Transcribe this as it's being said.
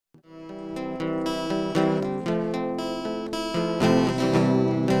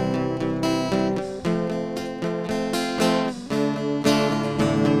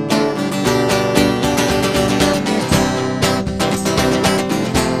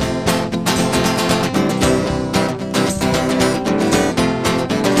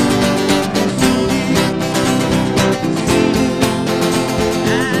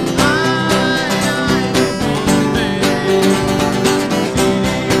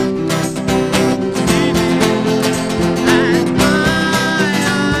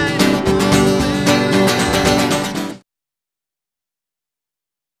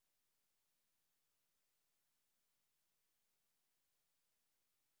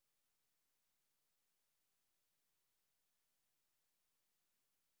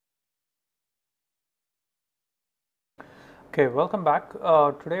Okay, welcome back.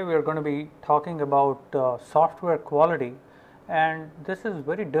 Today we are going to be talking about software quality, and this is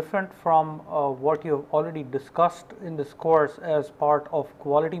very different from what you have already discussed in this course as part of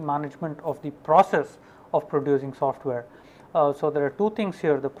quality management of the process of producing software. So there are two things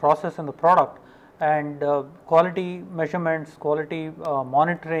here, the process and the product, and quality measurements, quality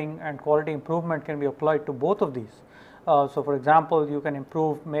monitoring and quality improvement can be applied to both of these. So for example, you can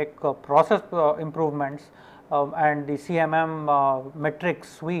make process improvements, and the CMM metric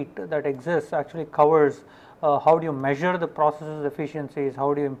suite that exists actually covers how do you measure the processes efficiencies,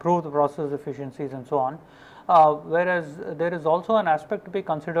 how do you improve the process efficiencies, and so on. Whereas there is also an aspect to be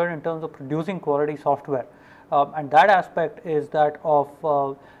considered in terms of producing quality software, and that aspect is that of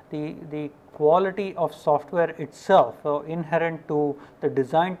the quality of software itself, inherent to the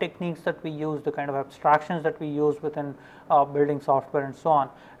design techniques that we use, the kind of abstractions that we use within building software, and so on,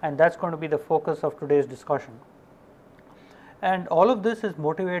 and that's going to be the focus of today's discussion. And all of this is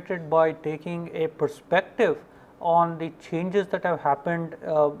motivated by taking a perspective on the changes that have happened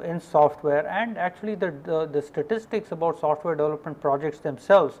in software, and actually the statistics about software development projects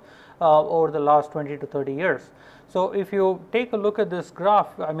themselves over the last 20 to 30 years. So if you take a look at this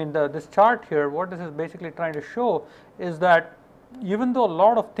graph, I mean this chart here, what this is basically trying to show is that even though a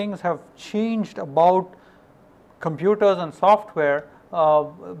lot of things have changed about computers and software,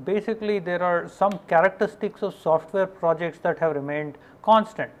 basically there are some characteristics of software projects that have remained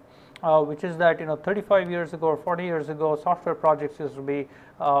constant, which is that 35 years ago or 40 years ago, software projects used to be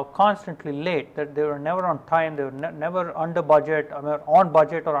constantly late, that they were never on time, they were never under budget, on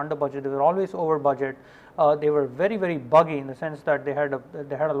budget or under budget, they were always over budget. They were very buggy in the sense that they had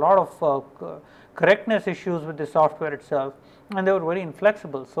a lot of correctness issues with the software itself, and they were very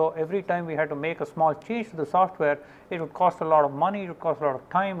inflexible. So every time we had to make a small change to the software, it would cost a lot of money, it would cost a lot of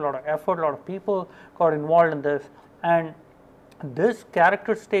time, a lot of effort, a lot of people got involved in this, and this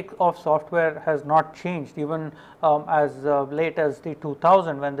characteristic of software has not changed even as late as the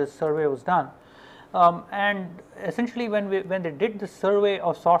 2000 when this survey was done. And essentially when they did the survey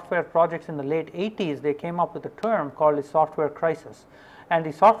of software projects in the late 80s, they came up with a term called the software crisis. And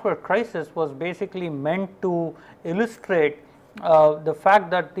the software crisis was basically meant to illustrate the fact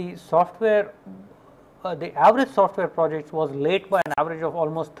that the average software projects was late by an average of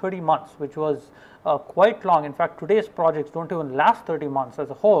almost 30 months, which was quite long. In fact, today's projects don't even last 30 months as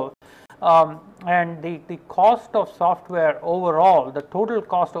a whole. And the cost of software overall, the total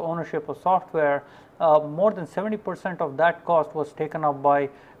cost of ownership of software, more than 70% of that cost was taken up by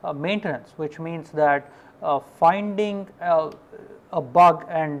maintenance, which means that finding a bug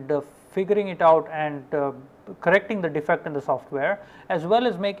and figuring it out and correcting the defect in the software, as well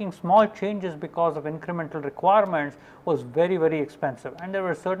as making small changes because of incremental requirements, was very expensive. And there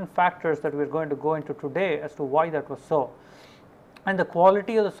were certain factors that we are going to go into today as to why that was so. And the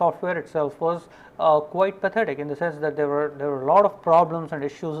quality of the software itself was quite pathetic, in the sense that there were a lot of problems and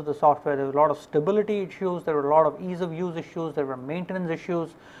issues with the software. There were a lot of stability issues, there were a lot of ease of use issues, there were maintenance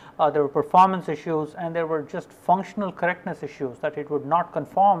issues, there were performance issues, and there were just functional correctness issues, that it would not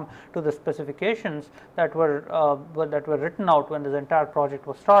conform to the specifications that were written out when this entire project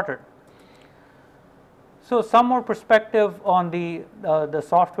was started. So some more perspective on the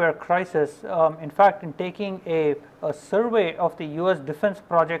software crisis. In fact, in taking a survey of the US defense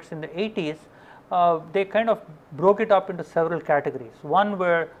projects in the 80s, they kind of broke it up into several categories. One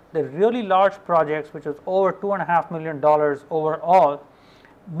were the really large projects, which was over $2.5 million overall.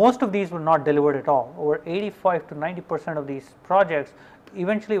 Most of these were not delivered at all. Over 85 to 90% of these projects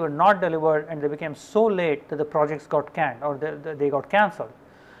eventually were not delivered, and they became so late that the projects got canned, or they got cancelled.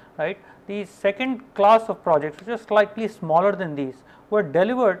 Right? The second class of projects, which are slightly smaller than these, were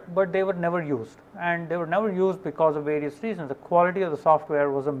delivered, but they were never used, and they were never used because of various reasons. The quality of the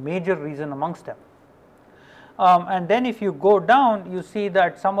software was a major reason amongst them. And then if you go down, you see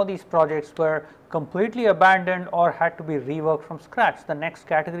that some of these projects were completely abandoned or had to be reworked from scratch. The next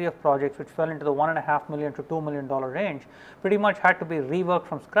category of projects, which fell into the $1.5 million to $2 million range, pretty much had to be reworked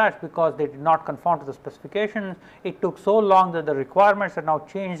from scratch because they did not conform to the specifications. It took so long that the requirements had now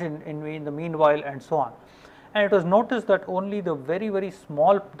changed in the meanwhile, and so on. And it was noticed that only the very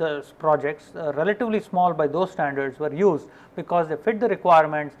small projects, relatively small by those standards, were used because they fit the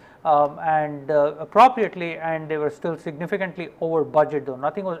requirements and appropriately, and they were still significantly over budget, though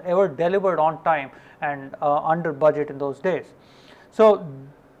nothing was ever delivered on time and under budget in those days. So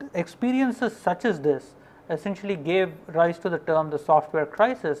experiences such as this essentially gave rise to the term the software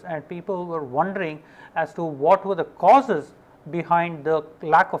crisis, and people were wondering as to what were the causes behind the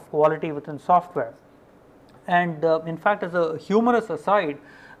lack of quality within software. And in fact, as a humorous aside,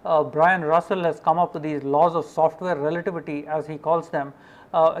 Brian Russell has come up with these laws of software relativity, as he calls them.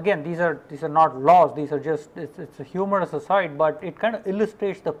 Again, these are not laws, these are just, it's a humorous aside, but it kind of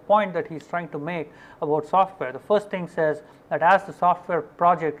illustrates the point that he's trying to make about software. The first thing says that as the software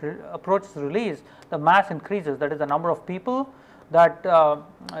project approaches release, the mass increases, that is the number of people that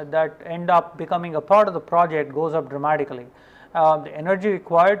end up becoming a part of the project goes up dramatically. The energy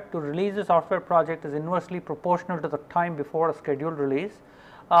required to release the software project is inversely proportional to the time before a scheduled release,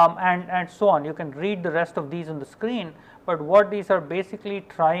 and so on. You can read the rest of these on the screen, but what these are basically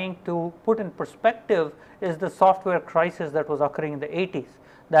trying to put in perspective is the software crisis that was occurring in the 80s,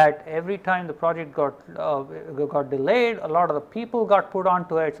 that every time the project got delayed, a lot of the people got put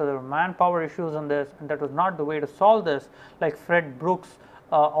onto it, so there were manpower issues on this, and that was not the way to solve this. Like Fred Brooks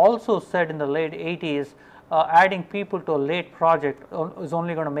also said in the late 80s, adding people to a late project is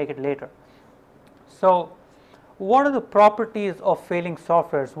only going to make it later. So what are the properties of failing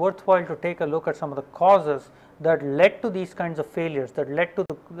software? It's worthwhile to take a look at some of the causes that led to these kinds of failures, that led to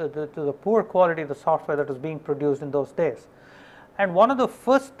the poor quality of the software that was being produced in those days. And one of the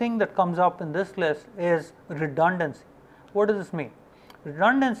first thing that comes up in this list is redundancy. What does this mean?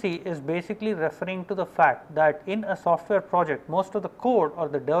 Redundancy is basically referring to the fact that in a software project, most of the code or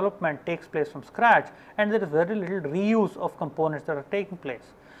the development takes place from scratch, and there is very little reuse of components that are taking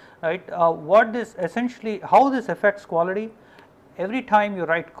place. Right? What this essentially, how this affects quality? Every time you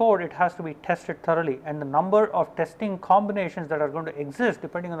write code, it has to be tested thoroughly, and the number of testing combinations that are going to exist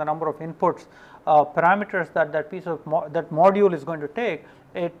depending on the number of inputs, parameters that that module is going to take,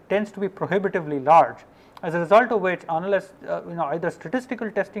 it tends to be prohibitively large. As a result of which, unless either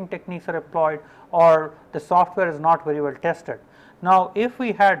statistical testing techniques are employed or the software is not very well tested. Now, if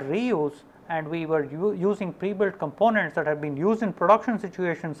we had reuse and we were using pre-built components that have been used in production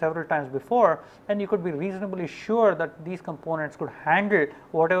situations several times before, then you could be reasonably sure that these components could handle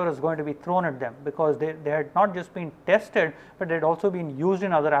whatever is going to be thrown at them, because they had not just been tested, but they had also been used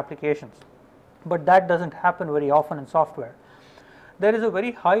in other applications. But that doesn't happen very often in software. There is a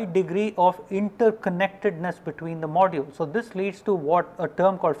very high degree of interconnectedness between the modules. So this leads to what a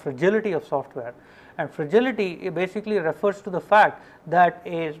term called fragility of software. And fragility basically refers to the fact that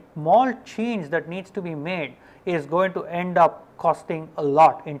a small change that needs to be made is going to end up costing a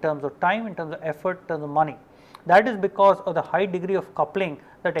lot in terms of time, in terms of effort, in terms of money. That is because of the high degree of coupling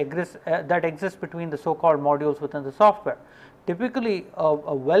that exists between the so-called modules within the software. Typically, a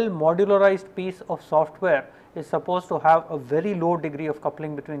well modularized piece of software is supposed to have a very low degree of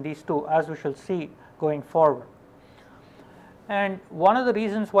coupling between these two, as we shall see going forward. And one of the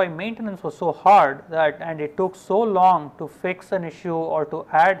reasons why maintenance was so hard and it took so long to fix an issue or to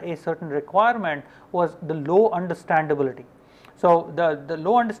add a certain requirement was the low understandability. So the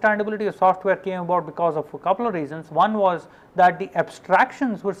low understandability of software came about because of a couple of reasons. One was that the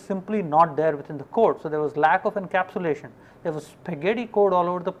abstractions were simply not there within the code. So there was lack of encapsulation. There was spaghetti code all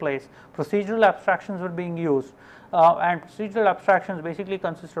over the place. Procedural abstractions were being used. And procedural abstractions basically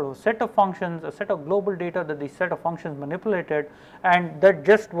consisted of a set of functions, a set of global data that these set of functions manipulated, and that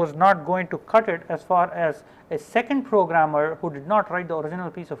just was not going to cut it as far as a second programmer who did not write the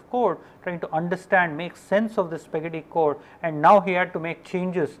original piece of code trying to understand, make sense of this spaghetti code, and now he had to make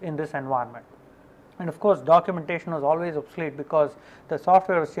changes in this environment. And of course, documentation was always obsolete because the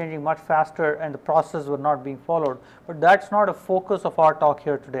software was changing much faster and the processes were not being followed. But that's not a focus of our talk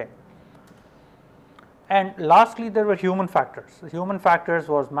here today. And lastly, there were human factors. The human factors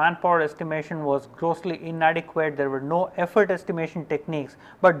was manpower estimation was grossly inadequate. There were no effort estimation techniques,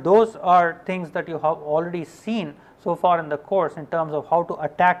 but those are things that you have already seen so far in the course in terms of how to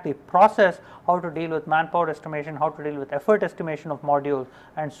attack the process, how to deal with manpower estimation, how to deal with effort estimation of modules,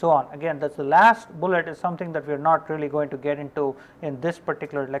 and so on. Again, that's the last bullet is something that we are not really going to get into in this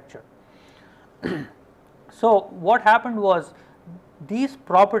particular lecture. So what happened was, these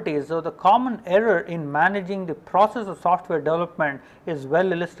properties, so the common error in managing the process of software development is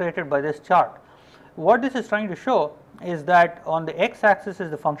well illustrated by this chart. What this is trying to show is that on the x-axis is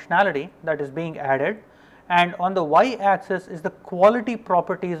the functionality that is being added, and on the y-axis is the quality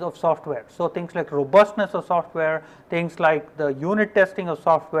properties of software. So things like robustness of software, things like the unit testing of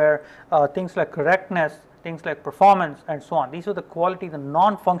software, things like correctness, things like performance, and so on. These are the quality, the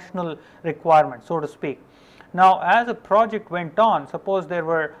non-functional requirements, so to speak. Now, as a project went on, suppose there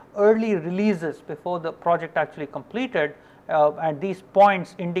were early releases before the project actually completed, and these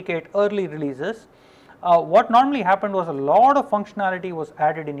points indicate early releases. What normally happened was a lot of functionality was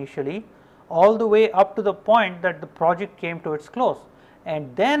added initially, all the way up to the point that the project came to its close,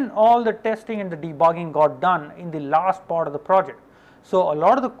 and then all the testing and the debugging got done in the last part of the project. So, a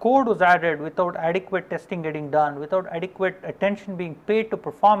lot of the code was added without adequate testing getting done, without adequate attention being paid to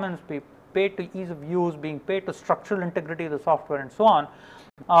performance, paid to ease of use, being paid to structural integrity of the software and so on.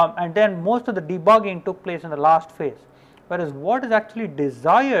 And then most of the debugging took place in the last phase, whereas what is actually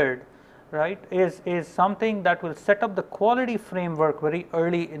desired, right, is something that will set up the quality framework very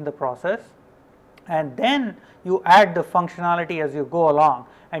early in the process, and then you add the functionality as you go along,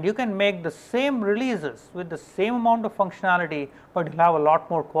 and you can make the same releases with the same amount of functionality, but you'll have a lot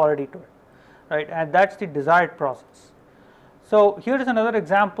more quality to it, right, and that's the desired process. So here is another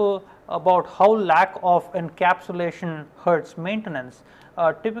example about how lack of encapsulation hurts maintenance.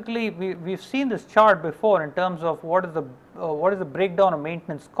 Typically we've seen this chart before in terms of what is the breakdown of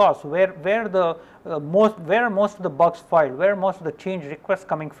maintenance costs, where are most of the bugs filed, where are most of the change requests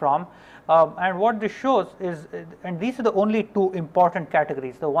coming from, and what this shows is, and these are the only two important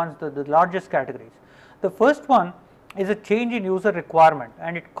categories, the largest categories. The first one is a change in user requirement,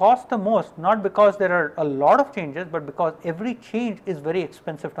 and it costs the most, not because there are a lot of changes, but because every change is very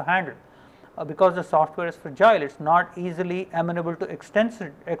expensive to handle. Because the software is fragile, it's not easily amenable to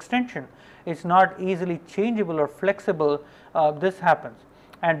extension, it's not easily changeable or flexible. This happens,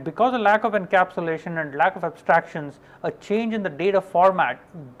 and because of lack of encapsulation and lack of abstractions, a change in the data format,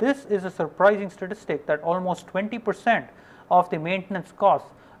 this is a surprising statistic that almost 20% of the maintenance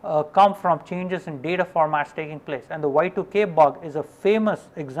costs come from changes in data formats taking place, and the Y2K bug is a famous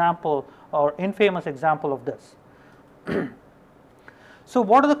example or infamous example of this. So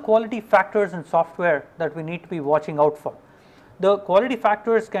what are the quality factors in software that we need to be watching out for? The quality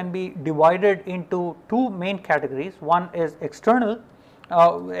factors can be divided into two main categories. One is external,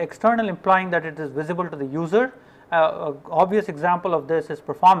 external implying that it is visible to the user. Obvious example of this is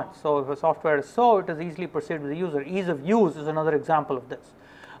performance. So if a software is slow, it is easily perceived by the user. Ease of use is another example of this.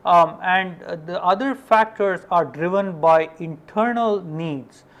 And the other factors are driven by internal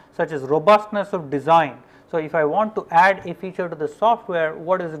needs, such as robustness of design. So if I want to add a feature to the software,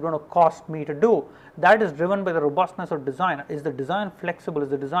 what is it going to cost me to do? That is driven by the robustness of design. Is the design flexible? Is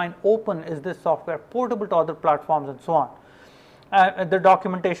the design open? Is this software portable to other platforms, and so on? The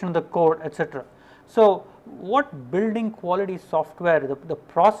documentation, the code, etc. So what building quality software, the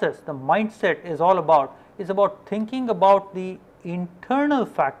process, the mindset is all about, is about thinking about the internal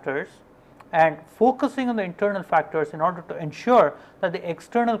factors and focusing on the internal factors in order to ensure that the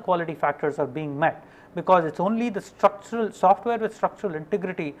external quality factors are being met, because it's only the structural software with structural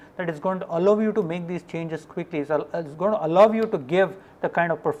integrity that is going to allow you to make these changes quickly. It's going to allow you to give the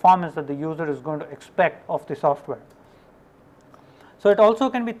kind of performance that the user is going to expect of the software. So it also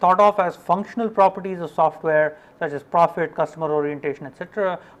can be thought of as functional properties of software, such as profit, customer orientation,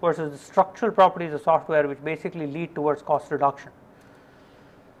 etc., versus the structural properties of software, which basically lead towards cost reduction.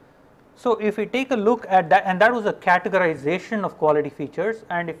 So if we take a look at that, and that was a categorization of quality features,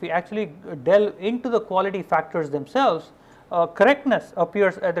 and if we actually delve into the quality factors themselves, correctness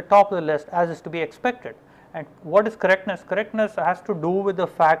appears at the top of the list, as is to be expected. And what is correctness? Correctness has to do with the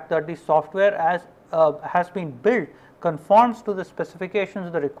fact that the software as has been built conforms to the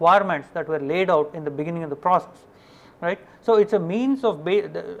specifications, the requirements that were laid out in the beginning of the process, right? So it's a means of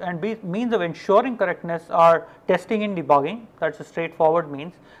means of ensuring correctness are testing and debugging. That's a straightforward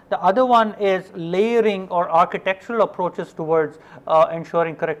means. The other one is layering or architectural approaches towards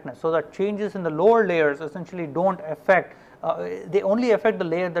ensuring correctness, so that changes in the lower layers essentially don't affect. They only affect the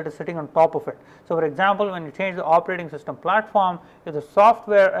layer that is sitting on top of it. So for example, when you change the operating system platform, if the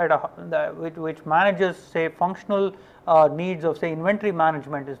software at which manages, say, functional needs of, say, inventory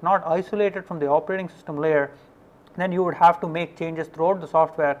management is not isolated from the operating system layer, then you would have to make changes throughout the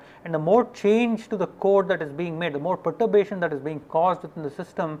software, and the more change to the code that is being made, the more perturbation that is being caused within the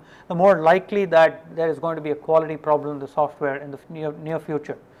system, the more likely that there is going to be a quality problem in the software in the near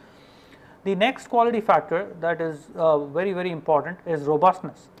future. The next quality factor that is very, very important is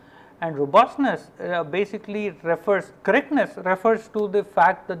robustness, and robustness basically correctness refers to the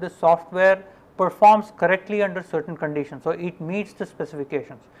fact that the software performs correctly under certain conditions, so it meets the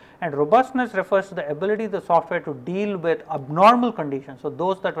specifications, and robustness refers to the ability of the software to deal with abnormal conditions, so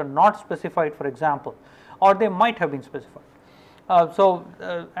those that were not specified, for example, or they might have been specified.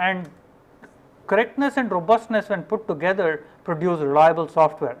 And correctness and robustness, when put together, produce reliable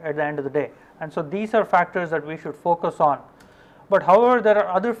software at the end of the day, and so these are factors that we should focus on. But however, there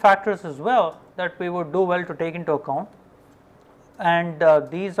are other factors as well that we would do well to take into account, and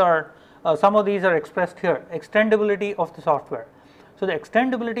these are some of these are expressed here. Extendability of the software. So the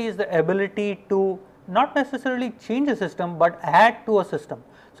extendability is the ability to not necessarily change a system, but add to a system.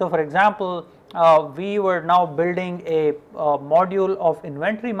 So for example, we were now building a module of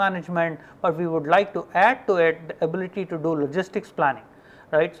inventory management, but we would like to add to it the ability to do logistics planning,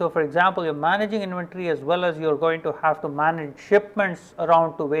 right. So, for example, you are managing inventory as well as you are going to have to manage shipments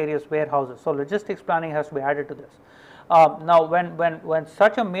around to various warehouses. So, logistics planning has to be added to this. Now, when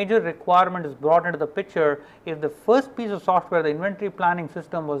such a major requirement is brought into the picture, if the first piece of software, the inventory planning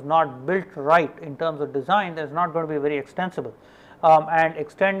system, was not built right in terms of design, then it is not going to be very extensible. And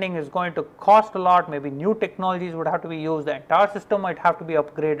extending is going to cost a lot, maybe new technologies would have to be used, the entire system might have to be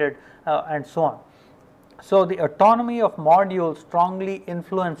upgraded, and so on. So, the autonomy of modules strongly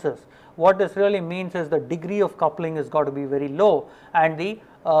influences. What this really means is the degree of coupling has got to be very low, and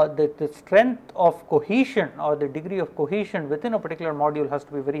the strength of cohesion or the degree of cohesion within a particular module has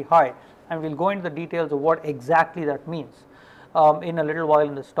to be very high, and we will go into the details of what exactly that means in a little while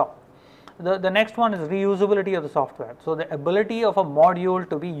in this talk. The next one is reusability of the software. So, the ability of a module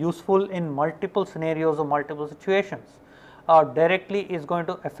to be useful in multiple scenarios or multiple situations directly is going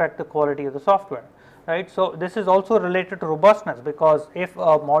to affect the quality of the software, right. So, this is also related to robustness, because if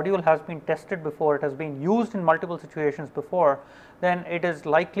a module has been tested before, it has been used in multiple situations before, then it is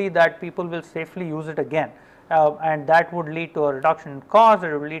likely that people will safely use it again, and that would lead to a reduction in cost,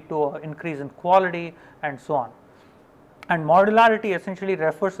 it will lead to an increase in quality, and so on. And modularity essentially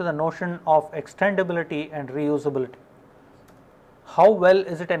refers to the notion of extendability and reusability. How well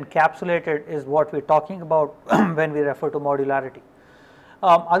is it encapsulated is what we are talking about when we refer to modularity.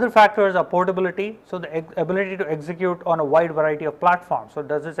 Other factors are portability, so the ability to execute on a wide variety of platforms. So,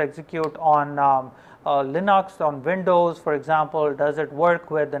 does this execute on Linux, on Windows, for example? Does it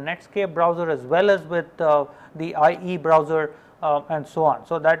work with the Netscape browser as well as with the IE browser, and so on.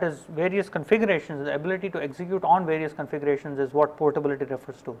 So, that is various configurations, the ability to execute on various configurations is what portability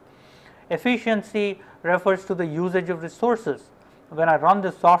refers to. Efficiency refers to the usage of resources. When I run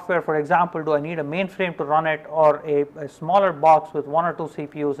this software, for example, do I need a mainframe to run it, or a smaller box with 1 or 2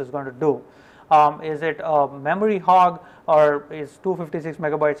 CPUs is going to do? Is it a memory hog, or is 256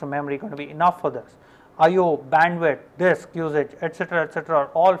 megabytes of memory going to be enough for this? IO, bandwidth, disk usage, etc.,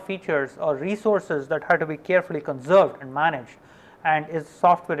 are all features or resources that have to be carefully conserved and managed, and is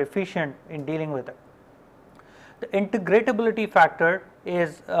software efficient in dealing with it. The integratability factor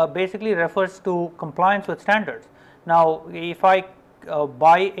is basically refers to compliance with standards. Now, if I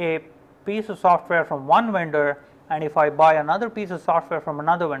buy a piece of software from one vendor, and if I buy another piece of software from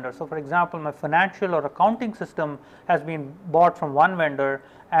another vendor, so for example, my financial or accounting system has been bought from one vendor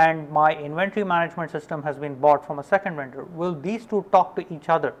and my inventory management system has been bought from a second vendor, will these two talk to each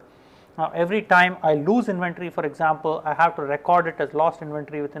other? Now, every time I lose inventory, for example, I have to record it as lost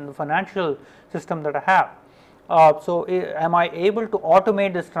inventory within the financial system that I have. So, am I able to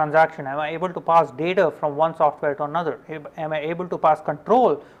automate this transaction? Am I able to pass data from one software to another? Am I able to pass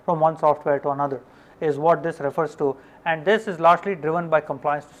control from one software to another, is what this refers to, and this is largely driven by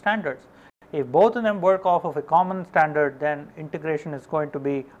compliance to standards. If both of them work off of a common standard, then integration is going to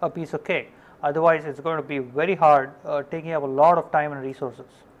be a piece of cake. Otherwise, it is going to be very hard, taking up a lot of time and resources.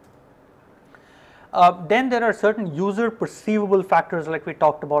 Then there are certain user perceivable factors like we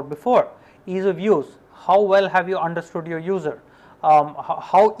talked about before. Ease of use, how well have you understood your user?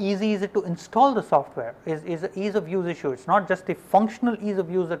 How easy is it to install the software is an ease of use issue. It is not just the functional ease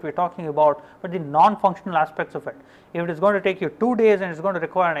of use that we are talking about, but the non-functional aspects of it. If it is going to take you 2 days and it is going to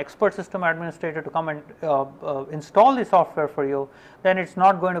require an expert system administrator to come and install the software for you, then it is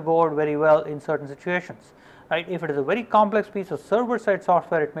not going to go out very well in certain situations. Right? If it is a very complex piece of server-side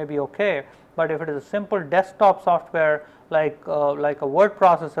software, it may be okay, but if it is a simple desktop software like a word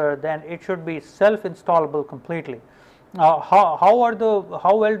processor, then it should be self-installable completely. How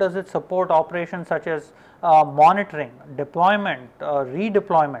well does it support operations such as monitoring, deployment,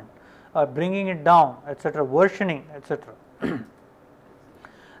 redeployment, bringing it down, etc., versioning, etc.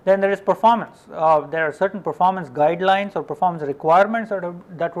 Then there is performance. There are certain performance guidelines or performance requirements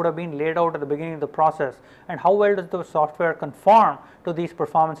that would have been laid out at the beginning of the process, and how well does the software conform to these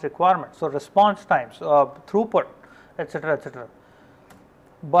performance requirements. So, response times, throughput, etc., etc.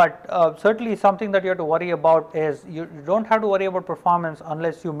 But certainly something that you have to worry about is you do not have to worry about performance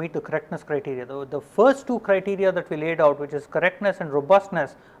unless you meet the correctness criteria. The first two criteria that we laid out, which is correctness and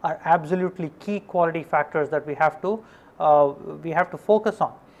robustness, are absolutely key quality factors that we have to focus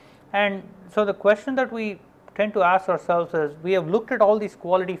on. And so, the question that we tend to ask ourselves is, we have looked at all these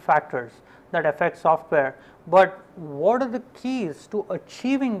quality factors that affect software, but what are the keys to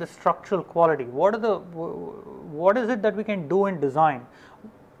achieving the structural quality? What is it that we can do in design?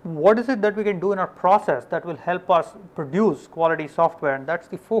 What is it that we can do in our process that will help us produce quality software? And that is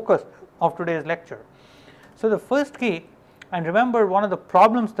the focus of today's lecture. So, the first key, and remember, one of the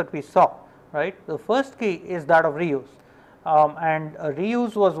problems that we saw right? The first key is that of reuse, and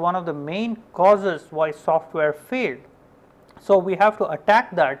reuse was one of the main causes why software failed. So, we have to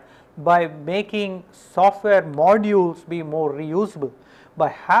attack that by making software modules be more reusable, by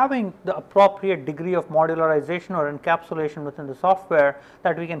having the appropriate degree of modularization or encapsulation within the software,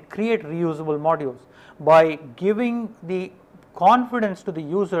 that we can create reusable modules, by giving the confidence to the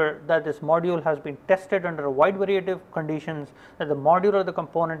user that this module has been tested under a wide variety of conditions, that the module or the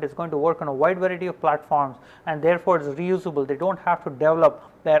component is going to work on a wide variety of platforms, and therefore it is reusable. They do not have to develop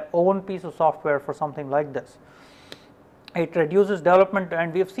their own piece of software for something like this. It reduces development,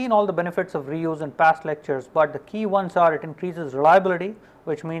 and we have seen all the benefits of reuse in past lectures, but the key ones are: it increases reliability,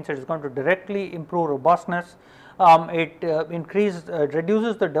 which means it is going to directly improve robustness. It reduces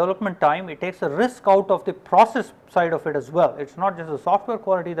the development time. It takes a risk out of the process side of it as well. It is not just the software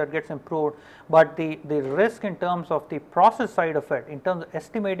quality that gets improved, but the risk in terms of the process side of it, in terms of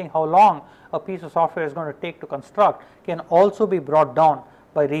estimating how long a piece of software is going to take to construct, can also be brought down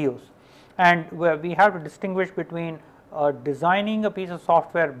by reuse. And we have to distinguish between designing a piece of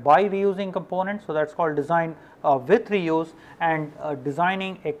software by reusing components, so that is called design with reuse, and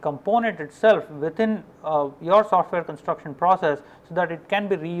designing a component itself within your software construction process, so that it can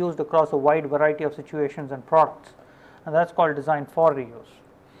be reused across a wide variety of situations and products, and that is called design for reuse.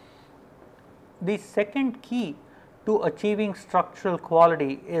 The second key to achieving structural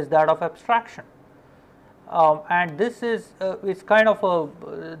quality is that of abstraction. And this is it's kind of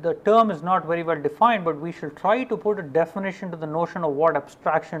the term is not very well defined, but we should try to put a definition to the notion of what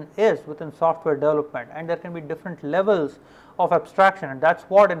abstraction is within software development, and there can be different levels of abstraction, and that is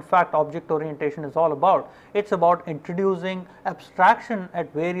what in fact object orientation is all about. It is about introducing abstraction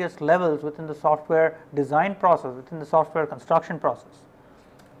at various levels within the software design process, within the software construction process.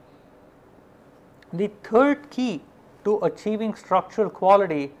 The third key to achieving structural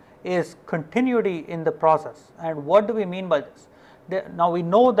quality is continuity in the process. And what do we mean by this? Now we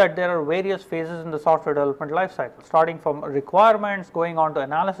know that there are various phases in the software development life cycle, starting from requirements, going on to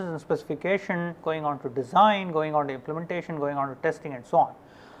analysis and specification, going on to design, going on to implementation, going on to testing, and so on.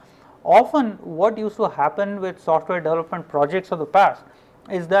 Often what used to happen with software development projects of the past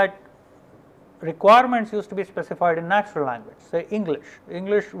is that requirements used to be specified in natural language, say English.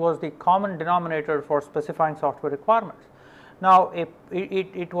 English was the common denominator for specifying software requirements. Now,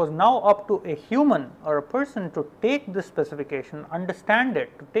 it was now up to a human or a person to take this specification, understand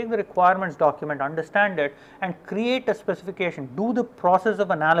it, to take the requirements document, understand it, and create a specification, do the process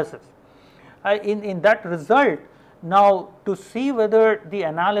of analysis. In that result, now to see whether the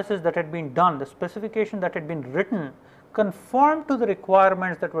analysis that had been done, the specification that had been written, conformed to the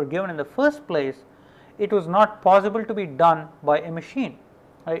requirements that were given in the first place, it was not possible to be done by a machine.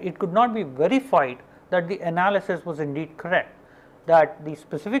 It could not be verified that the analysis was indeed correct, that the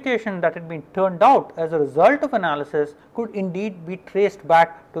specification that had been turned out as a result of analysis could indeed be traced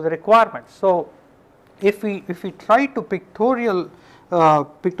back to the requirements. So, if we try to pictorially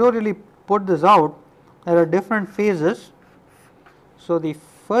put this out, there are different phases. So, the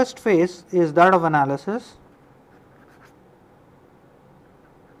first phase is that of analysis,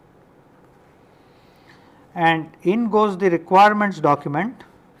 and in goes the requirements document,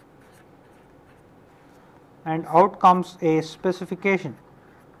 and out comes a specification,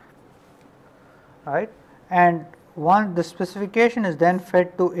 right, and the specification is then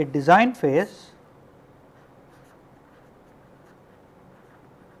fed to a design phase,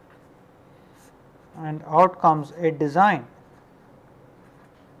 and out comes a design.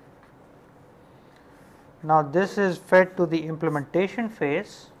 Now this is fed to the implementation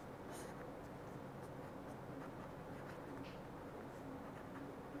phase,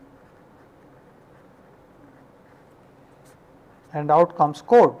 and out comes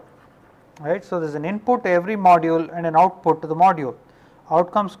code, right. So, there is an input to every module and an output to the module.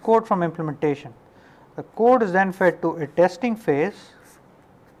 Out comes code from implementation. The code is then fed to a testing phase,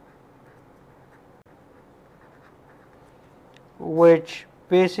 which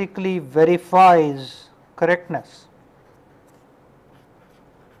basically verifies correctness.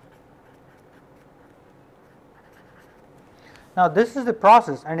 Now, this is the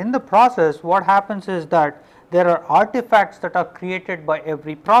process, and in the process what happens is that there are artifacts that are created by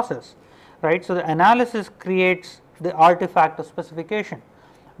every process, right. So, the analysis creates the artifact of specification,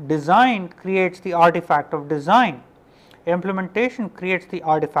 design creates the artifact of design, implementation creates the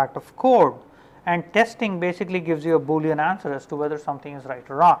artifact of code, and testing basically gives you a Boolean answer as to whether something is right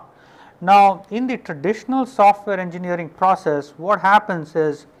or wrong. Now, in the traditional software engineering process, what happens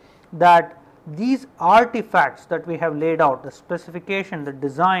is that these artifacts that we have laid out, the specification, the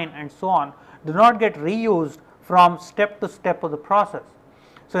design, and so on, do not get reused from step to step of the process.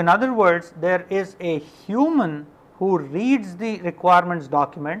 So, in other words, there is a human who reads the requirements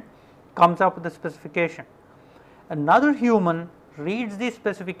document, comes up with the specification. Another human reads the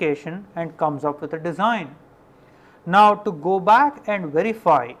specification and comes up with a design. Now, to go back and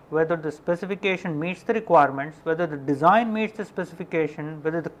verify whether the specification meets the requirements, whether the design meets the specification,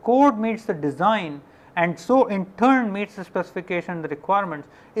 whether the code meets the design, and so in turn meets the specification and the requirements,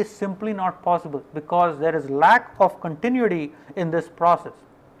 is simply not possible, because there is lack of continuity in this process.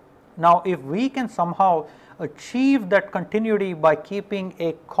 Now, if we can somehow achieve that continuity by keeping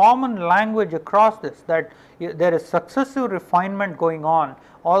a common language across this, that there is successive refinement going on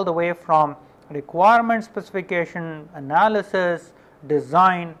all the way from requirement specification, analysis,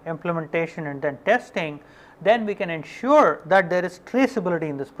 design, implementation, and then testing, then we can ensure that there is traceability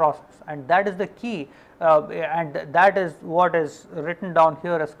in this process, and that is the key, and that is what is written down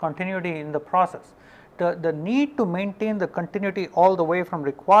here as continuity in the process. The need to maintain the continuity all the way from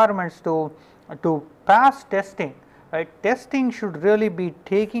requirements to pass testing, right? Testing should really be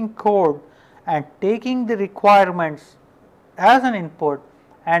taking code and taking the requirements as an input,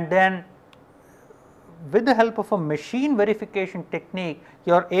 and then with the help of a machine verification technique,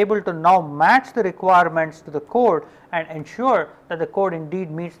 you are able to now match the requirements to the code and ensure that the code indeed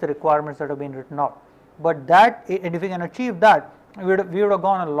meets the requirements that have been written out. But that, and if we can achieve that, we would have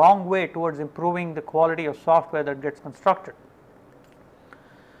gone a long way towards improving the quality of software that gets constructed.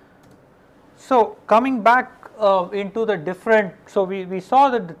 So, coming back into the different, so we saw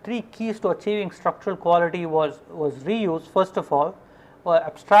that the three keys to achieving structural quality was reuse, first of all,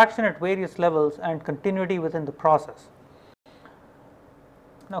 abstraction at various levels, and continuity within the process.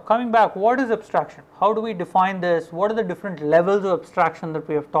 Now, coming back, what is abstraction? How do we define this? What are the different levels of abstraction that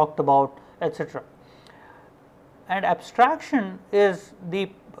we have talked about, etc.? And abstraction is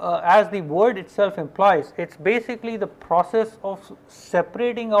as the word itself implies, it's basically the process of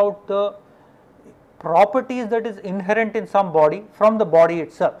separating out the properties that is inherent in some body from the body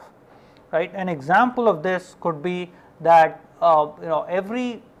itself, right? An example of this could be that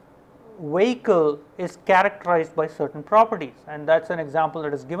every vehicle is characterized by certain properties, and that's an example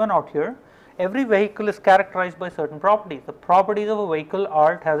that is given out here. Every vehicle is characterized by certain properties. The properties of a vehicle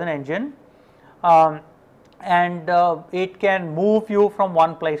are it has an engine, and it can move you from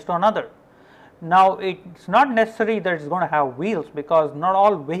one place to another. Now, it's not necessary that it's going to have wheels, because not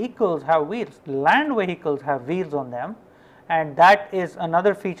all vehicles have wheels. Land vehicles have wheels on them, and that is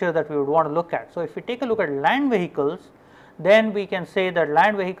another feature that we would want to look at. So, if we take a look at land vehicles, then we can say that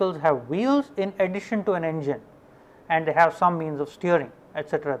land vehicles have wheels in addition to an engine, and they have some means of steering,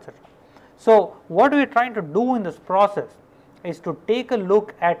 etc., etc. So, what we are trying to do in this process is to take a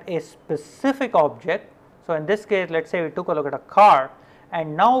look at a specific object. So, in this case, let us say we took a look at a car,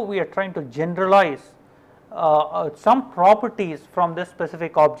 and now we are trying to generalize some properties from this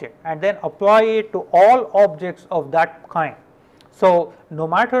specific object and then apply it to all objects of that kind. So, no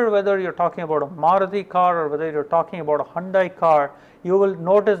matter whether you are talking about a Maruti car or whether you are talking about a Hyundai car, you will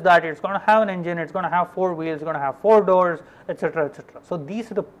notice that it is going to have an engine, it is going to have 4 wheels, it is going to have 4 doors, etc., etc. So, these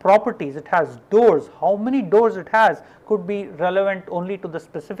are the properties. It has doors. How many doors it has could be relevant only to the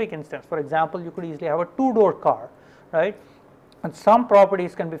specific instance. For example, you could easily have a 2-door car, right? And some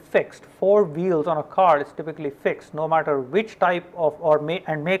properties can be fixed. 4 wheels on a car is typically fixed, no matter which type of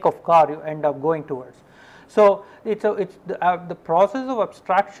make of car you end up going towards. So, the process of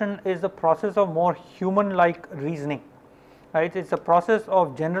abstraction is the process of more human-like reasoning, right? It's a process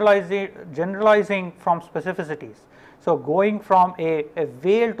of generalizing from specificities. So, going from a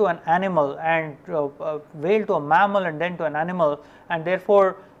whale to an animal, and a whale to a mammal, and then to an animal, and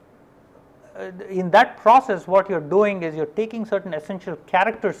therefore in that process what you are doing is you are taking certain essential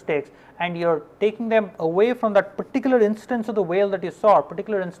characteristics and you are taking them away from that particular instance of the whale that you saw, or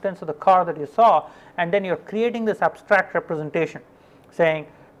particular instance of the car that you saw, and then you are creating this abstract representation, saying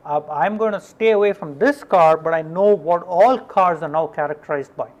I am going to stay away from this car, but I know what all cars are now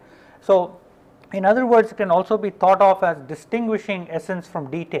characterized by. So, in other words, it can also be thought of as distinguishing essence from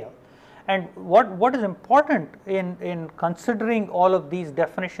detail. And what is important in considering all of these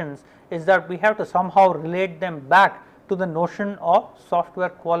definitions is that we have to somehow relate them back to the notion of software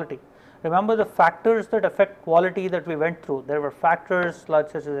quality. Remember the factors that affect quality that we went through. There were factors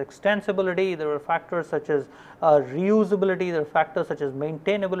such as extensibility, there were factors such as reusability, there were factors such as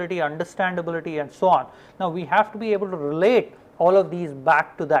maintainability, understandability, and so on. Now, we have to be able to relate all of these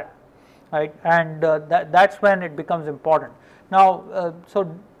back to that, right? And that's when it becomes important. Now,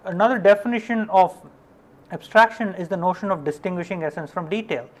 so another definition of abstraction is the notion of distinguishing essence from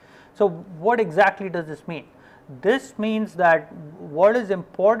detail. So, what exactly does this mean? This means that what is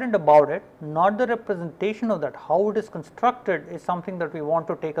important about it, not the representation of that, how it is constructed is something that we want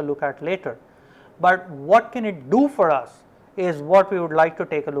to take a look at later, but what can it do for us is what we would like to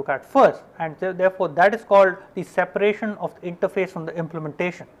take a look at first, and therefore that is called the separation of the interface from the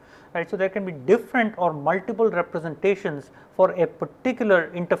implementation, right. So, there can be different or multiple representations for a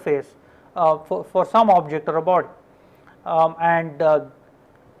particular interface for some object or a body, and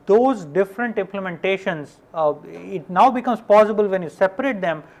those different implementations, it now becomes possible when you separate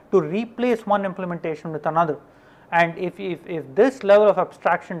them to replace one implementation with another. And if this level of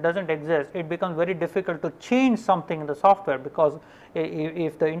abstraction does not exist, it becomes very difficult to change something in the software, because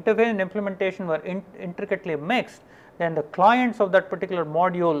if the interface and implementation were intricately mixed, then the clients of that particular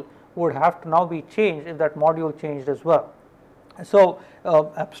module would have to now be changed if that module changed as well. So,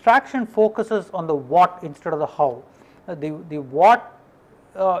 abstraction focuses on the what instead of the how. The what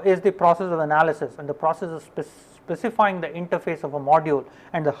is the process of analysis, and the process of specifying the interface of a module,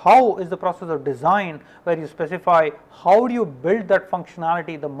 and the how is the process of design, where you specify how do you build that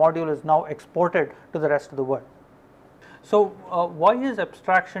functionality the module is now exported to the rest of the world. So, why is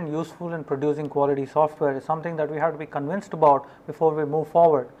abstraction useful in producing quality software is something that we have to be convinced about before we move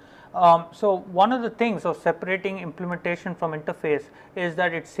forward. So, one of the things of separating implementation from interface is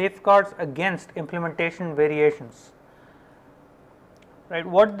that it safeguards against implementation variations. Right.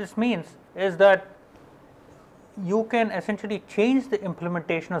 What this means is that you can essentially change the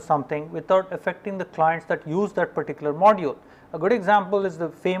implementation of something without affecting the clients that use that particular module. A good example is the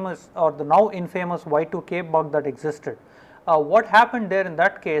famous or the now infamous Y2K bug that existed. What happened there in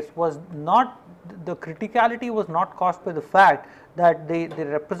that case was not, the criticality was not caused by the fact that the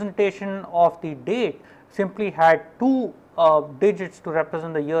representation of the date simply had 2 digits to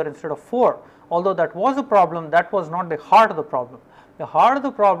represent the year instead of 4. Although that was a problem, that was not the heart of the problem. The heart of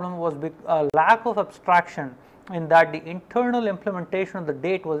the problem was a lack of abstraction, in that the internal implementation of the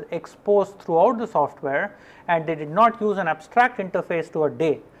date was exposed throughout the software, and they did not use an abstract interface to a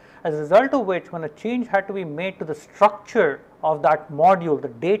date. As a result of which, when a change had to be made to the structure of that module, the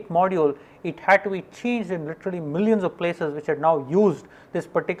date module, it had to be changed in literally millions of places which had now used this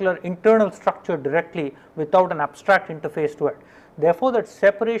particular internal structure directly without an abstract interface to it. Therefore, that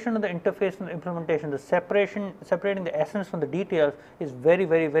separation of the interface from the implementation, the separating the essence from the details is very,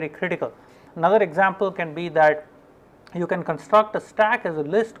 very, very critical. Another example can be that you can construct a stack as a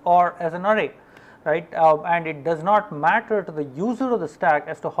list or as an array, right, and it does not matter to the user of the stack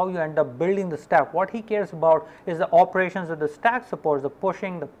as to how you end up building the stack. What he cares about is the operations that the stack supports, the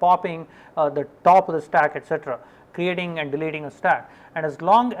pushing, the popping, the top of the stack, etc., creating and deleting a stack. And as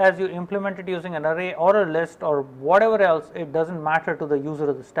long as you implement it using an array or a list or whatever else, it does not matter to the user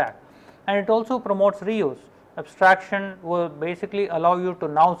of the stack. And it also promotes reuse. Abstraction will basically allow you to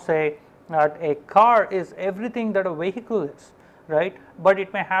now say that a car is everything that a vehicle is, right, but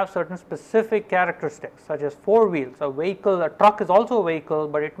it may have certain specific characteristics such as 4 wheels. A vehicle, a truck is also a vehicle,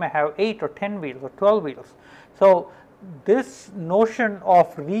 but it may have 8 or 10 wheels or 12 wheels. So, this notion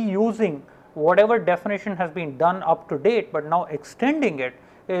of reusing whatever definition has been done up to date, but now extending it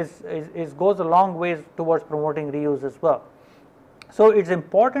goes a long ways towards promoting reuse as well. So, it is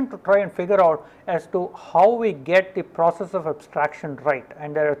important to try and figure out as to how we get the process of abstraction right,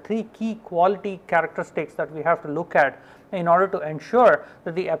 and there are 3 key quality characteristics that we have to look at in order to ensure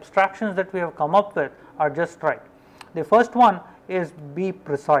that the abstractions that we have come up with are just right. The first one is be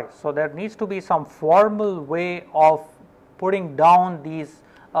precise. So, there needs to be some formal way of putting down these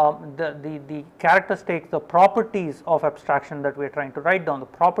the characteristics, the properties of abstraction that we are trying to write down, the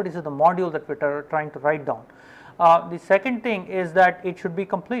properties of the module that we are trying to write down. The second thing is that it should be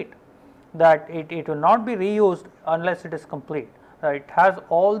complete, that it will not be reused unless it is complete. It has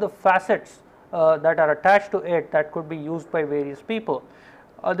all the facets that are attached to it that could be used by various people.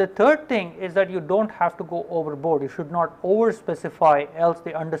 The third thing is that you do not have to go overboard. You should not over specify, else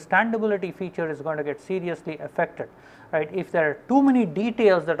the understandability feature is going to get seriously affected. Right? If there are too many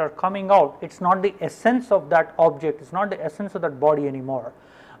details that are coming out, it is not the essence of that object, it is not the essence of that body anymore.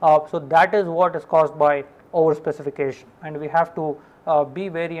 So, that is what is caused by over specification, and we have to be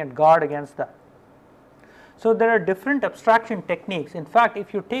wary and guard against that. So, there are different abstraction techniques. In fact,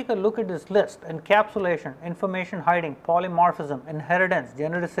 if you take a look at this list, encapsulation, information hiding, polymorphism, inheritance,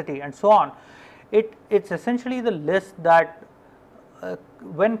 genericity, and so on, it's essentially the list that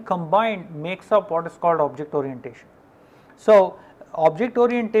when combined makes up what is called object orientation. So, object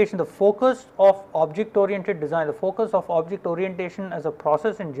orientation, the focus of object oriented design, the focus of object orientation as a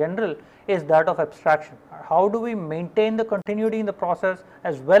process in general is that of abstraction. How do we maintain the continuity in the process,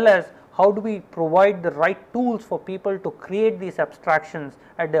 as well as how do we provide the right tools for people to create these abstractions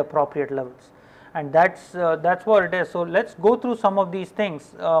at the appropriate levels. and that's what it is. So let's go through some of these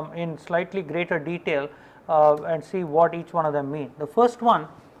things in slightly greater detail and see what each one of them mean. The first one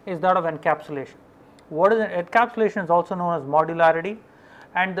is that of encapsulation. What is encapsulation? Is also known as modularity,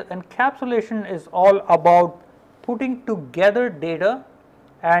 and the encapsulation is all about putting together data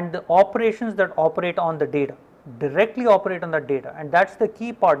and the operations that operate on the data, directly operate on the data, and that's the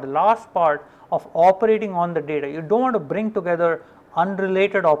key part, the last part of operating on the data. You don't want to bring together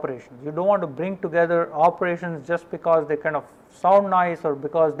unrelated operations. You don't want to bring together operations just because they kind of sound nice or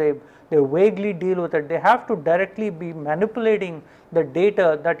because they vaguely deal with it. They have to directly be manipulating the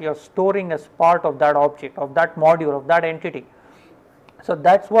data that you are storing as part of that object, of that module, of that entity. So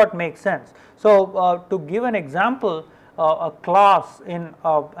that's what makes sense. So to give an example, a class in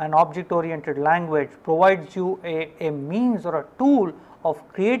an object oriented language provides you a means or a tool of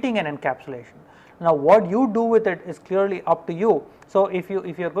creating an encapsulation. Now what you do with it is clearly up to you. So if you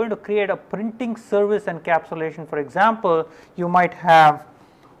are going to create a printing service encapsulation, for example, you might have,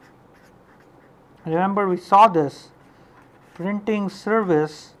 remember we saw this printing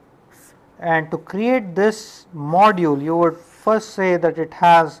service, and to create this module you would first say that it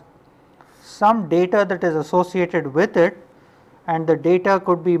has some data that is associated with it, and the data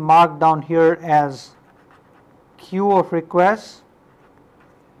could be marked down here as queue of requests,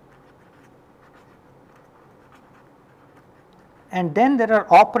 and then there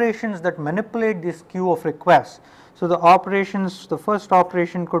are operations that manipulate this queue of requests. So the operations, the first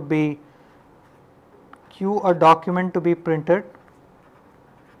operation could be queue a document to be printed.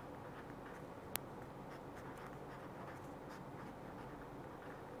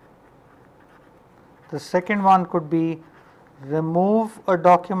 The second one could be remove a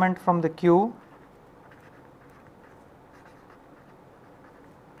document from the queue.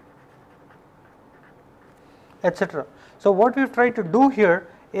 Etc. So what we've tried to do here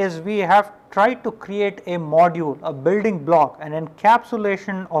is we have tried to create a module, a building block, an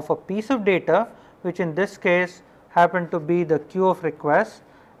encapsulation of a piece of data, which in this case happened to be the queue of requests,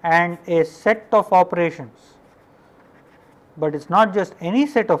 and a set of operations. But it's not just any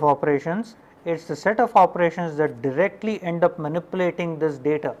set of operations, it's the set of operations that directly end up manipulating this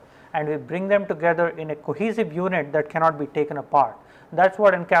data, and we bring them together in a cohesive unit that cannot be taken apart. That's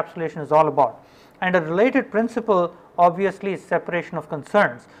what encapsulation is all about. And a related principle obviously is separation of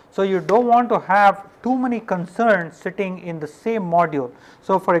concerns. So you don't want to have too many concerns sitting in the same module.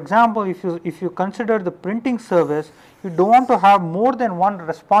 So for example, if you consider the printing service, you don't want to have more than one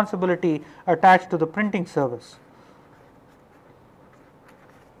responsibility attached to the printing service.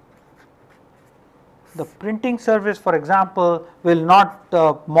 The printing service, for example, will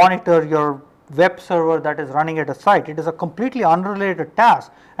not monitor your web server that is running at a site. It is a completely unrelated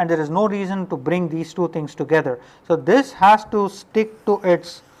task, and there is no reason to bring these two things together. So this has to stick to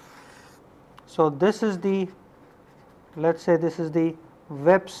its, so this is the, let's say this is the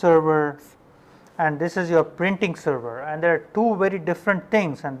web server and this is your printing server, and there are two very different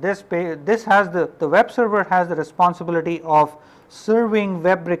things, and this has the web server has the responsibility of serving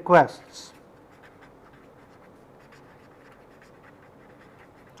web requests.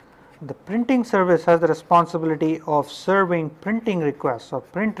 The printing service has the responsibility of serving printing requests or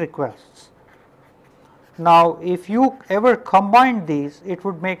print requests. Now if you ever combine these, it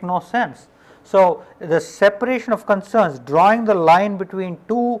would make no sense. So the separation of concerns, drawing the line between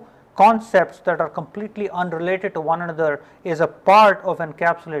two concepts that are completely unrelated to one another, is a part of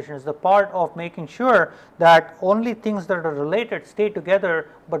encapsulation, is the part of making sure that only things that are related stay together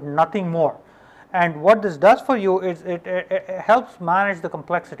but nothing more. And what this does for you is it helps manage the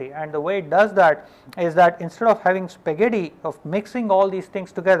complexity, and the way it does that is that instead of having spaghetti of mixing all these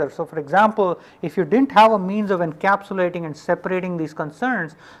things together, so for example, if you didn't have a means of encapsulating and separating these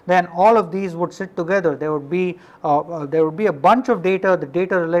concerns, then all of these would sit together. There would be a bunch of data, the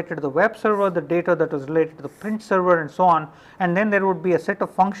data related to the web server, the data that was related to the print server, and so on, and then there would be a set of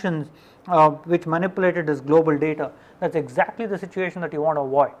functions which manipulated this global data. That's exactly the situation that you want to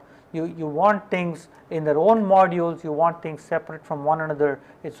avoid. You want things in their own modules, you want things separate from one another.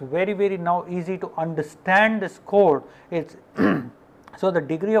 It's very now easy to understand this code. It's so the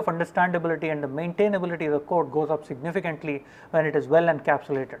degree of understandability and the maintainability of the code goes up significantly when it is well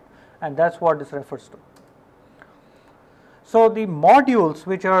encapsulated, and that's what this refers to. So the modules,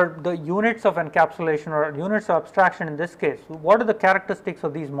 which are the units of encapsulation or units of abstraction in this case, what are the characteristics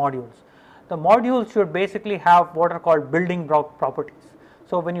of these modules? The modules should basically have what are called building block properties.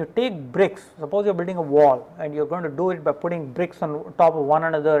 So when you take bricks, suppose you're building a wall and you're going to do it by putting bricks on top of one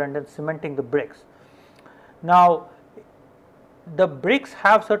another and then cementing the bricks. Now the bricks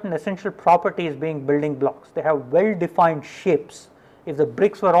have certain essential properties being building blocks. They have well defined shapes, If the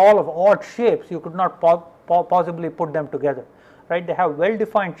bricks were all of odd shapes, you could not possibly put them together, right? They have well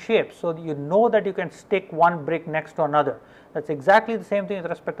defined shapes, so you know that you can stick one brick next to another. That's exactly the same thing with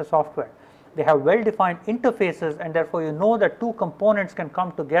respect to software. They have well defined interfaces, and therefore you know that two components can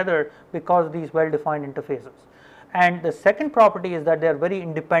come together because of these well defined interfaces. And the second property is that they are very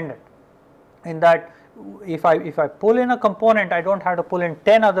independent, in that if I pull in a component, I don't have to pull in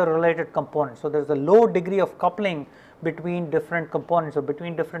 10 other related components. So there is a low degree of coupling between different components, or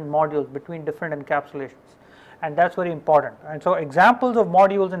between different modules, between different encapsulations, and that's very important. And so examples of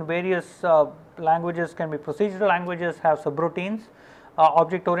modules in various languages can be procedural languages have subroutines,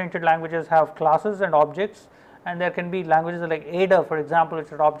 object oriented languages have classes and objects, and there can be languages like Ada, for example,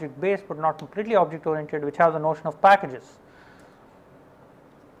 which are object based but not completely object oriented, which have the notion of packages.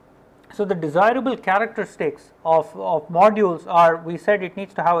 So the desirable characteristics of modules are, we said it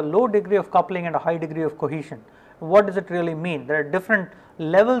needs to have a low degree of coupling and a high degree of cohesion. What does it really mean? There are different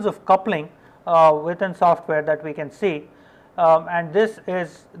levels of coupling within software that we can see, and this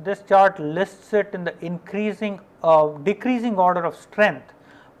chart lists it in the decreasing order of strength,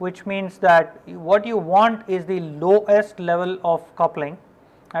 which means that what you want is the lowest level of coupling,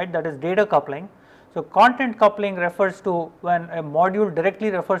 right? That is data coupling. So content coupling refers to when a module directly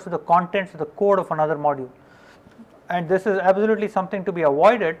refers to the contents of the code of another module, and this is absolutely something to be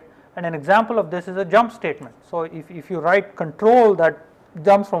avoided, and an example of this is a jump statement. So if you write control that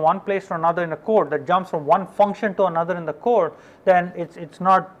jumps from one place to another in the code, that jumps from one function to another in the code, then it's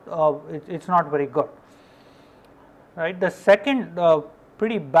not very good, right? The second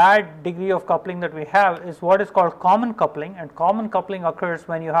pretty bad degree of coupling that we have is what is called common coupling, and common coupling occurs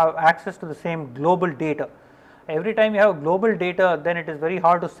when you have access to the same global data. Every time you have global data, then it is very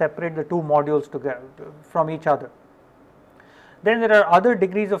hard to separate the two modules together from each other. Then there are other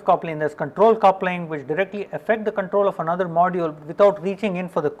degrees of coupling. There is control coupling, which directly affect the control of another module without reaching in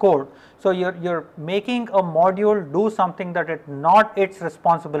for the code. So you're making a module do something that is not its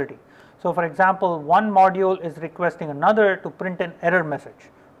responsibility. So for example, one module is requesting another to print an error message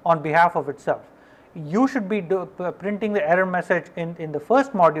on behalf of itself. You should be printing the error message in the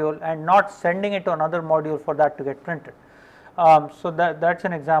first module and not sending it to another module for that to get printed. So that's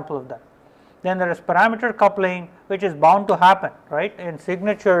an example of that. Then there is parameter coupling, which is bound to happen, right? In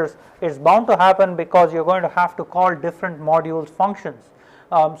signatures, it's bound to happen because you're going to have to call different modules functions.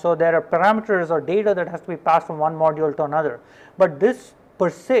 So there are parameters or data that has to be passed from one module to another. But this per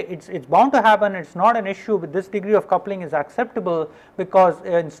se, it's bound to happen. It's not an issue, but this degree of coupling is acceptable because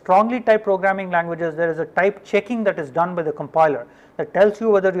in strongly typed programming languages, there is a type checking that is done by the compiler that tells you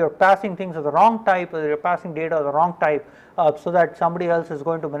whether you're passing things of the wrong type, whether you're passing data of the wrong type, so that somebody else is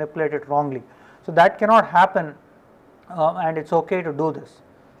going to manipulate it wrongly. So that cannot happen, and it's okay to do this.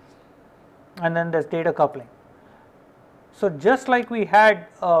 And then there's data coupling. So just like we had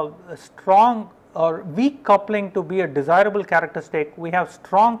a strong or weak coupling to be a desirable characteristic, we have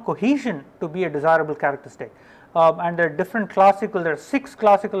strong cohesion to be a desirable characteristic. And there are 6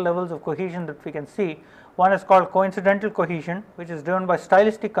 classical levels of cohesion that we can see. One is called coincidental cohesion, which is driven by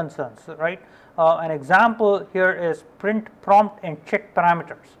stylistic concerns, right? An example here is print prompt and check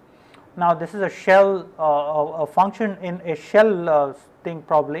parameters. Now this is a shell, a function in a shell thing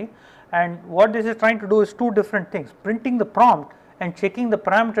probably, and what this is trying to do is two different things. Printing the prompt and checking the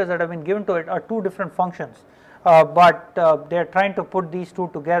parameters that have been given to it are two different functions, but they are trying to put these two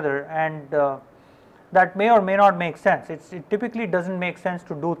together, and that may or may not make sense. It typically doesn't make sense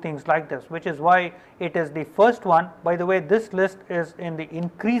to do things like this, which is why it is the first one. By the way, this list is in the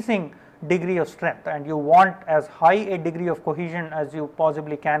increasing degree of strength, and you want as high a degree of cohesion as you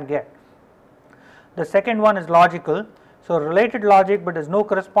possibly can get. The second one is logical. So related logic, but there is no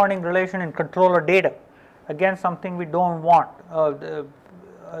corresponding relation in control or data. Again, something we don't want. A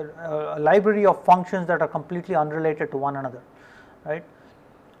library of functions that are completely unrelated to one another, right?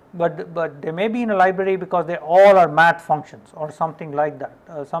 But they may be in a library because they all are math functions or something like that,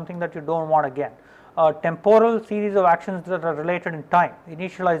 something that you don't want again. Temporal series of actions that are related in time.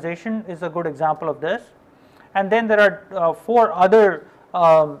 Initialization is a good example of this. And then there are 4 other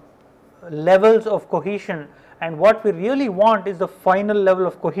levels of cohesion, and what we really want is the final level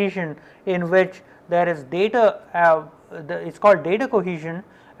of cohesion in which there is data, it's called data cohesion,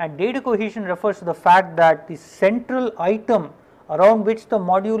 and data cohesion refers to the fact that the central item around which the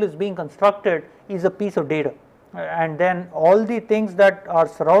module is being constructed is a piece of data, and then all the things that are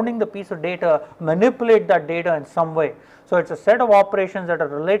surrounding the piece of data manipulate that data in some way. So it's a set of operations that are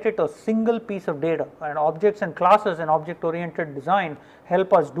related to a single piece of data, and objects and classes and object oriented design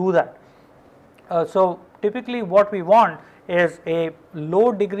help us do that. So typically what we want is a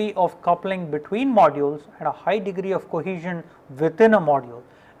low degree of coupling between modules and a high degree of cohesion within a module.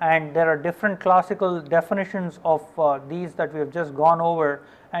 And there are different classical definitions of these that we have just gone over,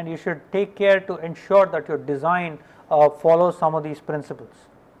 and you should take care to ensure that your design follows some of these principles.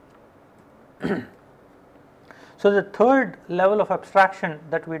 So the third level of abstraction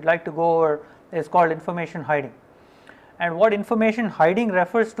that we would like to go over is called information hiding. And what information hiding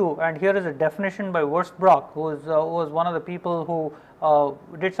refers to, and here is a definition by Wurstbrock, who was one of the people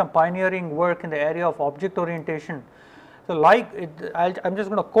who did some pioneering work in the area of object orientation. So like I'm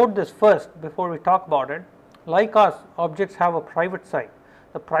just going to quote this first before we talk about it. Like us, objects have a private side.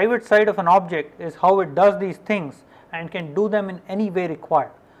 The private side of an object is how it does these things and can do them in any way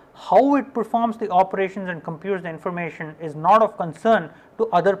required. How it performs the operations and computes the information is not of concern to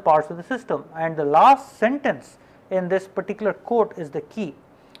other parts of the system. And the last sentence in this particular quote is the key,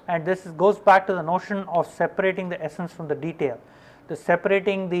 and this goes back to the notion of separating the essence from the detail, the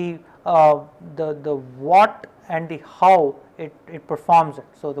separating the what and the how it performs it.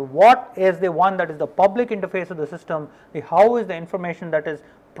 So the what is the one that is the public interface of the system, the how is the information that is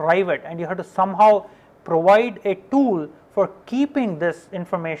private, and you have to somehow provide a tool for keeping this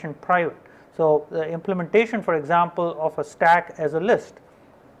information private. So the implementation, for example, of a stack as a list.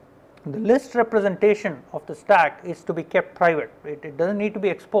 The list representation of the stack is to be kept private. It doesn't need to be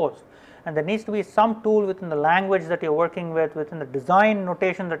exposed, and there needs to be some tool within the language that you're working with, within the design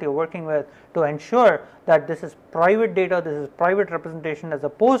notation that you're working with, to ensure that this is private data, this is private representation, as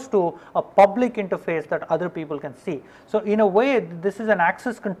opposed to a public interface that other people can see. So in a way, this is an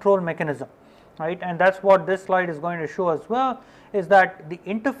access control mechanism, right? And that's what this slide is going to show as well, is that the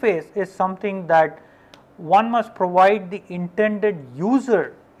interface is something that one must provide the intended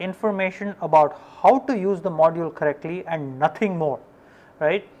user information about how to use the module correctly and nothing more,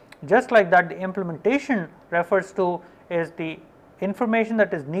 right? Just like that, the implementation refers to is the information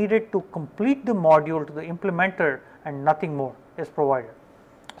that is needed to complete the module to the implementer, and nothing more is provided.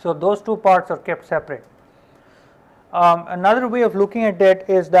 So those two parts are kept separate. Another way of looking at it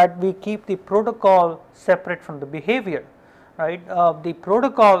is that we keep the protocol separate from the behavior, right? The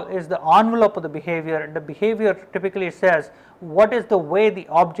protocol is the envelope of the behavior, and the behavior typically says what is the way the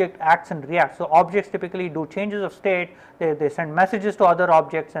object acts and reacts. So objects typically do changes of state, they send messages to other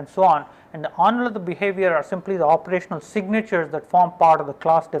objects and so on, and the envelope of the behavior are simply the operational signatures that form part of the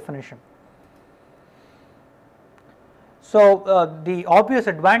class definition. So the obvious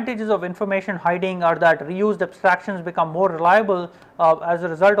advantages of information hiding are that reused abstractions become more reliable, as a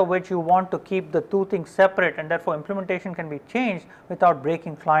result of which you want to keep the two things separate, and therefore implementation can be changed without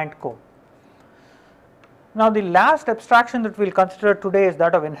breaking client code. Now the last abstraction that we will consider today is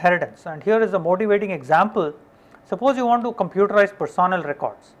that of inheritance, and here is a motivating example. Suppose you want to computerize personnel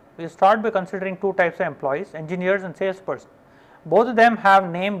records. We start by considering two types of employees, engineers and salesperson. Both of them have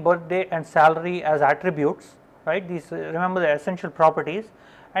name, birthday and salary as attributes, right? These, remember, the essential properties,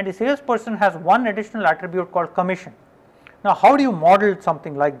 and the salesperson has one additional attribute called commission. Now how do you model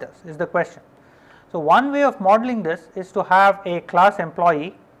something like this is the question. So one way of modeling this is to have a class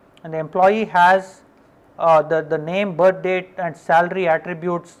employee, and the employee has the name, birth date and salary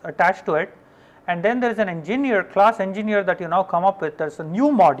attributes attached to it, and then there is an engineer, class engineer, that you now come up with. There is a new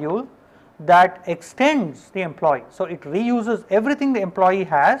module that extends the employee, so it reuses everything the employee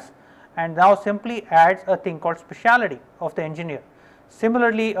has and now simply adds a thing called speciality of the engineer.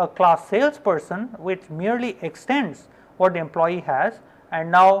 Similarly, a class salesperson which merely extends what the employee has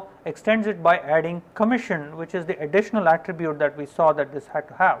and now extends it by adding commission, which is the additional attribute that we saw that this had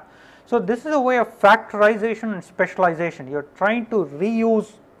to have. So this is a way of factorization and specialization. You are trying to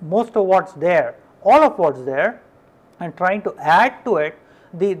reuse most of what's there, all of what's there, and trying to add to it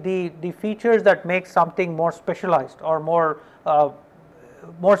the features that make something more specialized or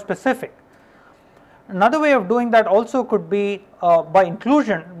more specific. Another way of doing that also could be by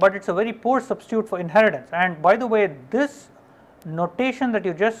inclusion, but it's a very poor substitute for inheritance. And by the way, this notation that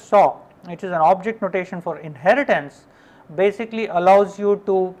you just saw, which is an object notation for inheritance, basically allows you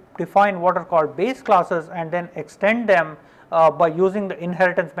to define what are called base classes and then extend them by using the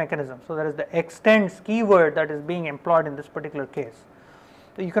inheritance mechanism. So there is the extends keyword that is being employed in this particular case.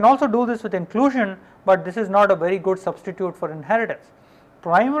 So you can also do this with inclusion, but this is not a very good substitute for inheritance,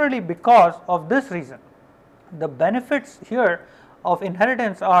 primarily because of this reason. The benefits here of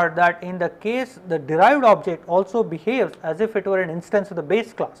inheritance are that in the case the derived object also behaves as if it were an instance of the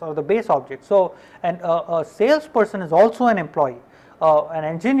base class or the base object. So a salesperson is also an employee, an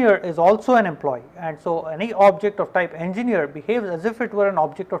engineer is also an employee, and so any object of type engineer behaves as if it were an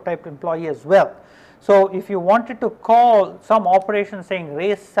object of type employee as well. So if you wanted to call some operation saying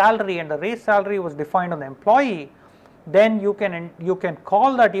raise salary, and the raise salary was defined on the employee, then you can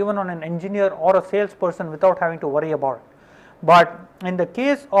call that even on an engineer or a salesperson without having to worry about it. But in the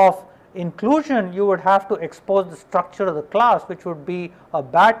case of inclusion, you would have to expose the structure of the class, which would be a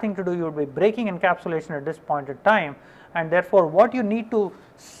bad thing to do. You would be breaking encapsulation at this point in time, and therefore what you need to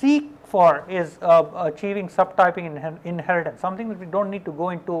seek for is achieving subtyping inheritance, something that we don't need to go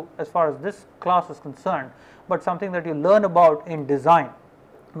into as far as this class is concerned, but something that you learn about in design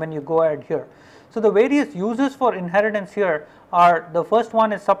when you go ahead here. So the various uses for inheritance here are, the first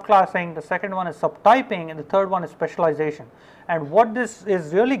one is subclassing, the second one is subtyping, and the third one is specialization. And what this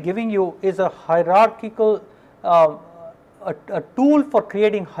is really giving you is a hierarchical, a tool for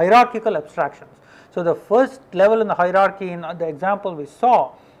creating hierarchical abstractions. So the first level in the hierarchy in the example we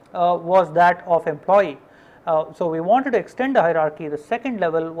saw was that of employee. So we wanted to extend the hierarchy. The second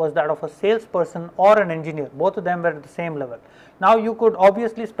level was that of a salesperson or an engineer. Both of them were at the same level. Now you could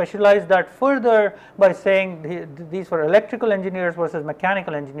obviously specialize that further by saying these were electrical engineers versus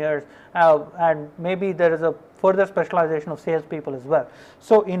mechanical engineers, and maybe there is a further specialization of salespeople as well.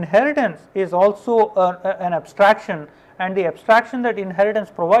 So inheritance is also an abstraction, and the abstraction that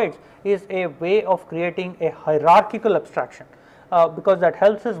inheritance provides is a way of creating a hierarchical abstraction. Because that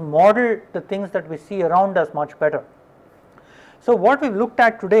helps us model the things that we see around us much better. So what we've looked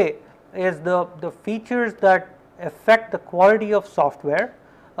at today is the features that affect the quality of software.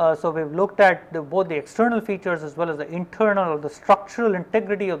 So we've looked at both the external features as well as the internal or the structural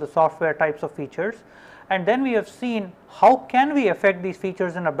integrity of the software types of features. And then we have seen how can we affect these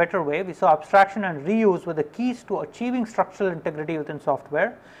features in a better way. We saw abstraction and reuse were the keys to achieving structural integrity within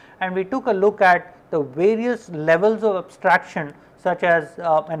software. And we took a look at the various levels of abstraction, such as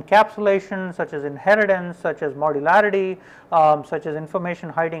encapsulation, such as inheritance, such as modularity, such as information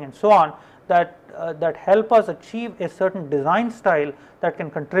hiding, and so on, that help us achieve a certain design style that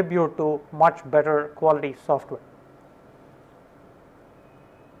can contribute to much better quality software.